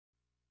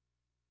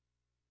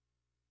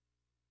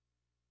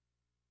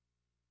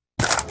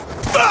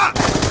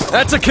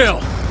That's a kill!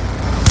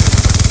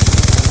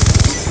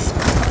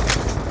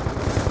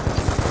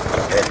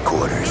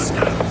 Headquarters.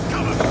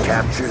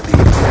 Capture the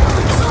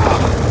objectives.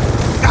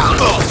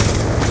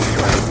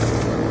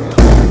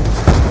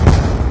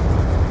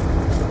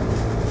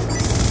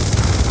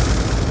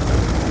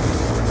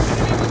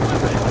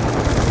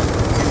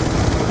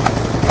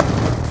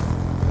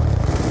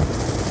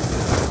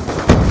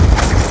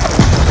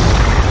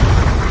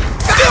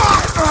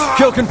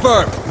 Kill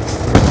confirmed!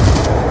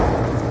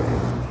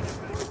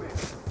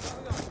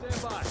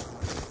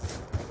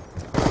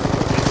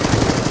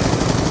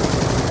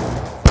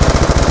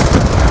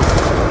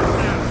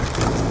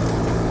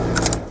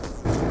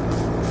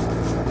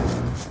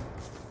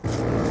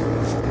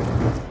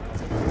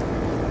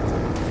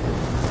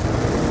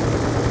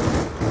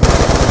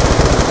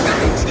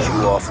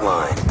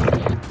 Offline.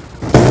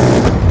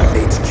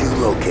 HQ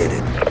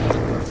located.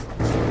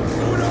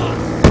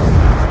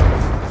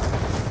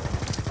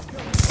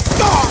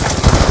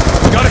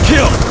 Got a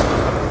kill!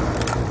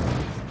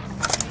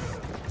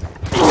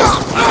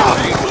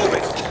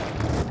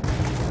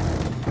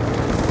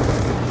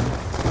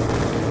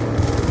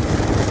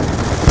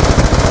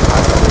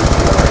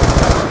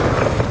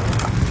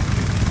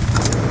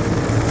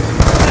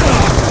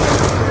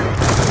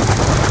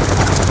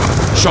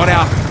 Shot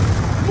out!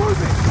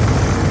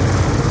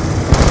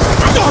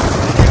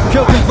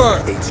 Kill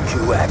confirmed! HQ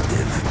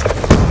active.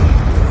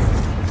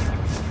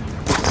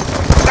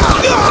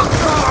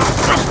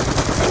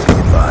 Be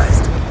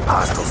advised,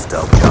 hostile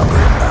stealth chopper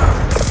inbound.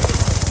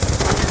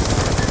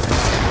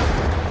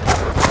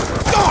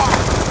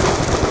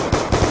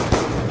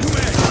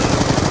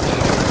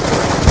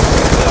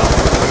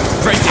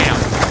 Right down!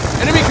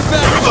 Enemy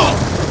combatant!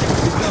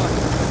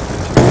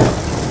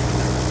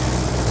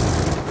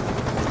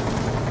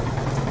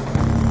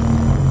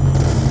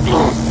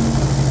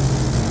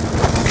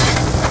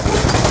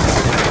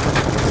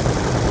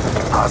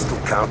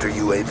 Hostile counter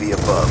UAV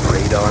above.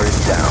 Radar is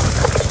down.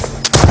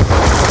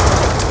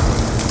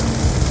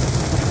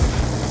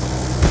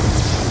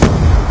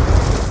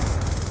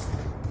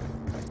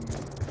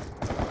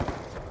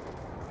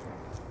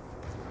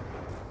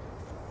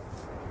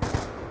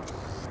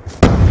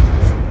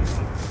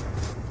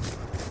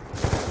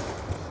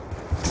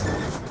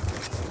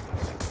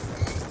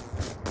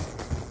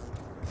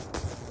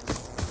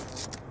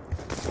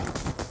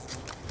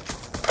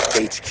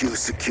 HQ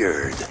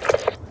secured.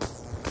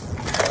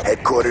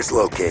 Headquarters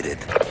located.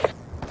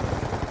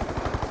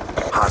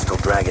 Hostile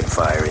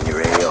Dragonfire in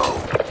your AO.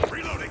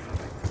 Reloading.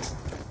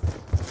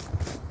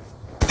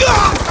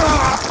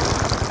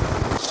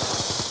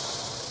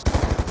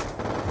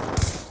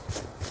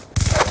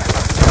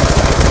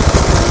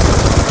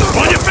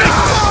 On your feet!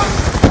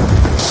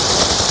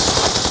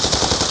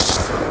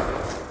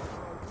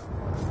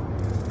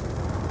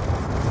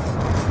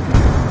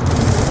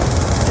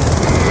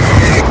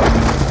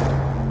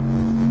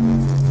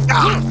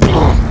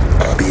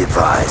 Be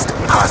advised,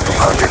 hostile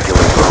hunter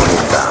killer drone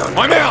inbound.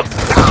 I'm out!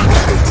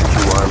 HQ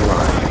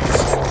online.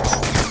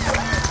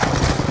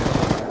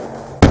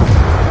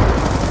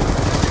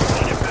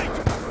 On your feet!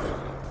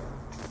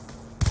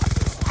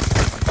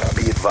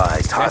 Be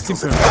advised,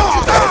 hostiles have Casting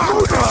captured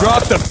headquarters.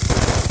 Drop them!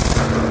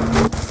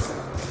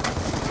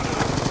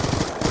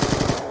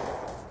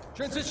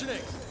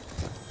 Transitioning!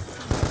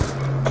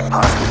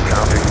 Hostile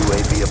counter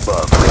UAV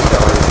above.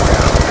 Radar is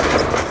down.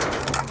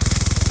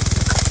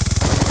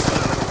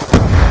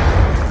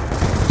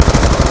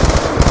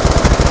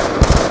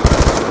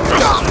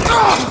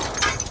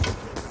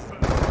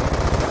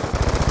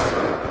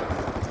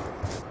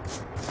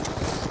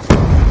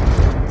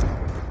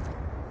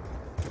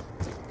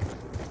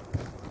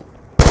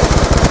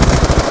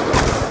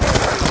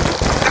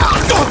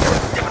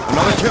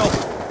 Another kill!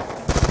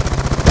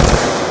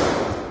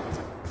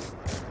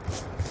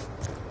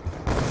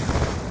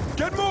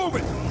 Get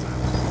moving!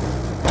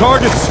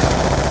 Targets!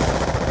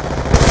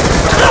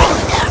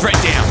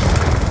 Right down!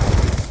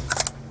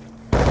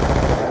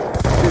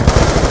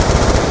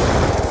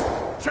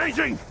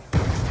 Changing!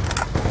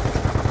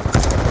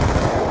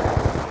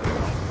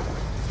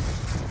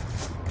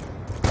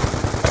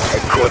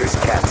 Headquarters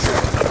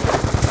captured.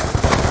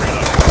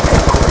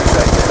 Headquarters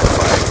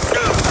identified.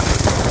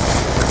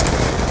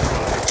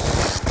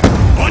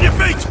 On your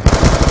feet!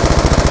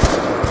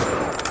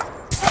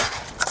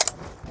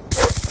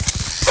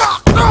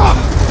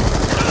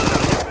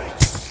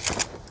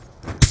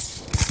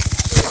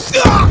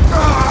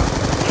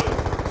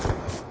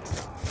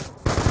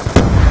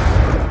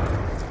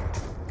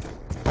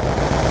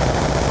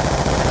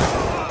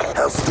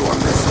 Hellstorm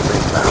missile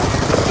inbound.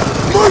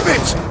 Move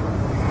it!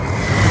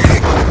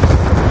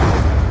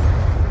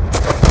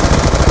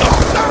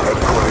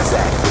 Headquarters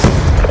active.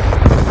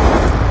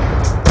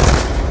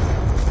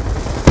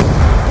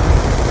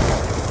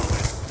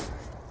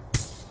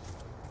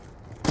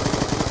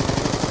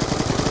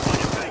 On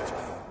your feet!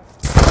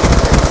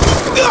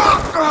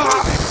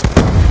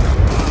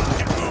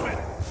 Keep moving!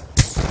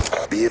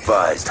 Be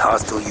advised,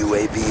 hostile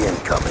UAV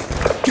incoming.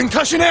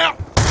 Concussion out!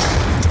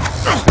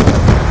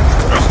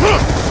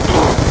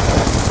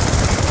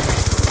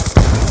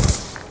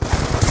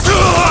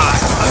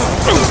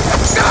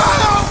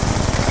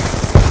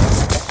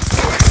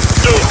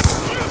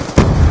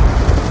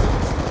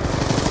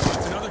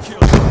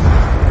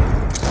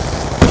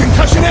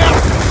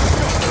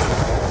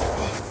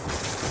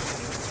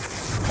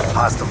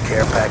 Hostile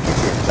care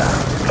package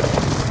inbound.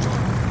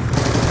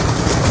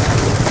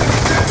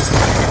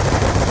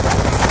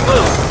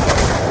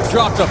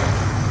 Dropped him.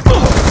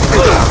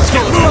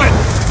 Get moving!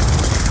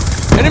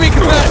 Enemy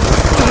combat!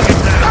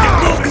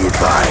 Be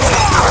advised,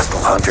 hostile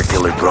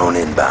hunter-killer drone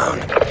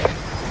inbound.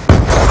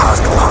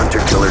 Hostile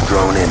hunter-killer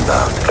drone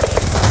inbound.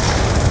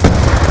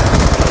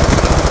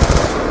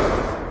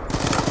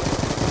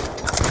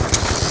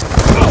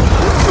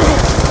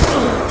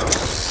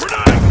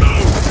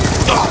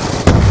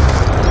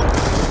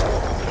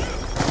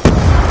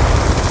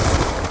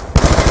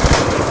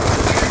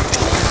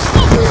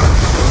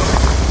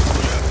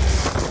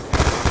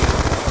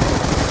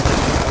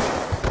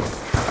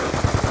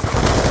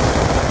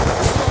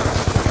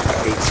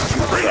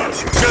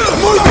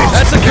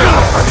 That's a kill!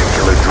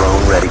 Hunter-killer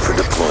drone ready for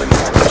deployment.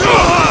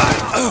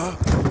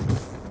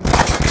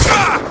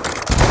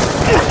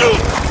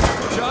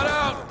 Shot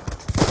out!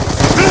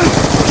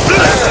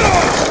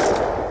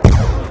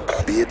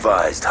 Be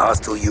advised,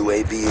 hostile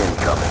UAV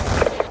incoming.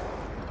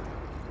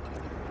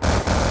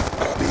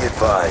 Be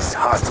advised,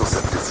 hostiles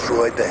have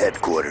destroyed the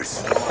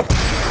headquarters.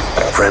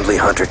 Friendly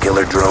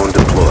hunter-killer drone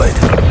deployed.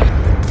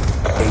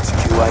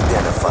 HQ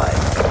identified.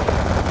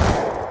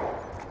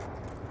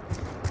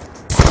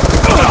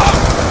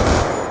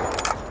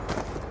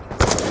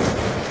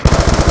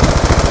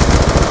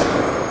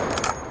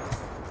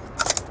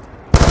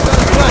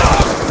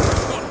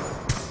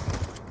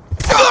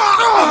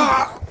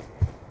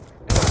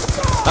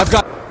 I've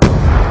got...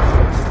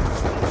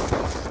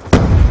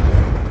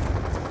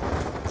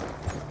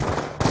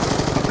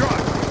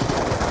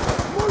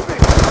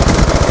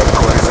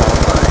 Headquarters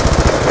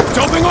online.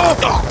 Jumping off!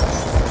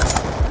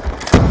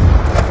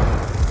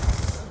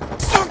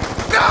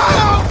 Snipers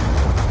down!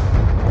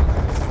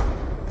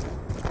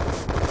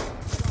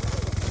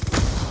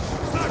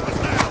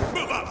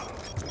 Move up!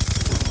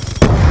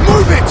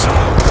 Move it!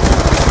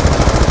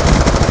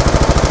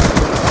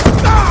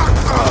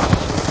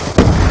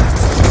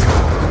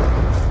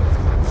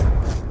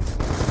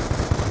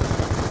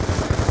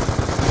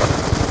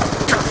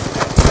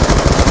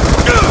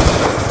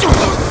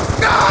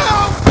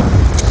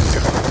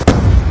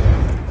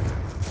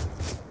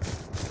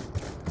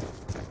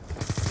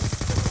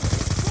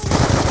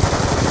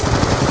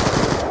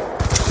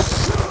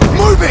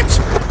 Move it!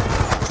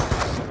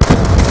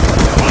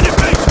 On your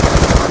feet!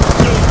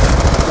 On your feet!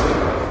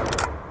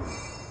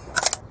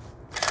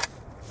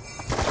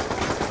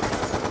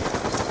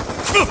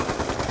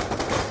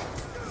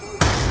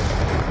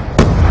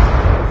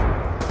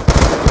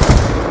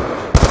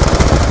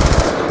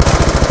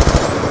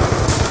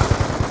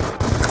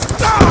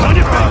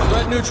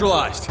 Threat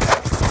neutralized.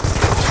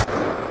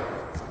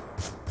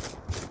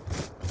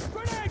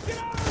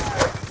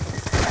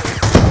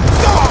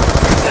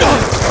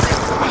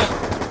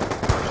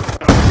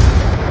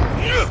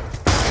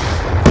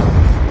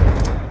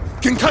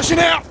 Concussion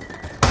out!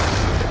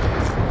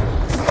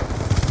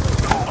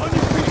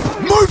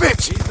 Move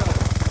it!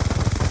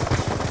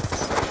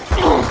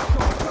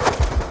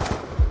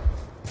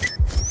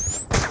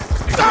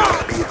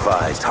 Be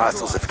advised,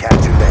 hostiles have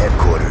captured the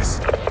headquarters.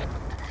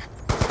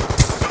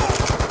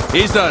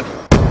 He's done.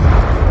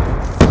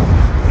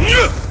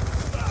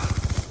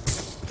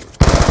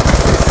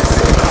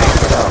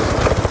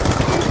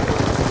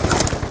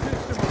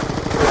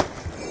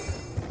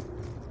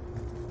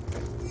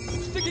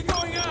 Sticky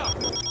going out!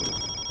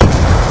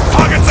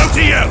 Target's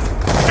OTM!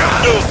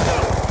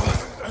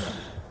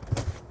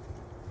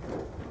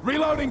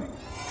 Reloading!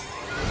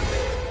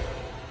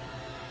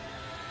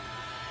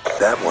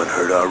 That one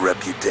hurt our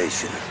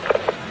reputation.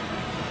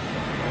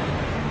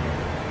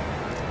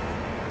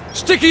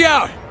 Sticky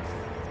out!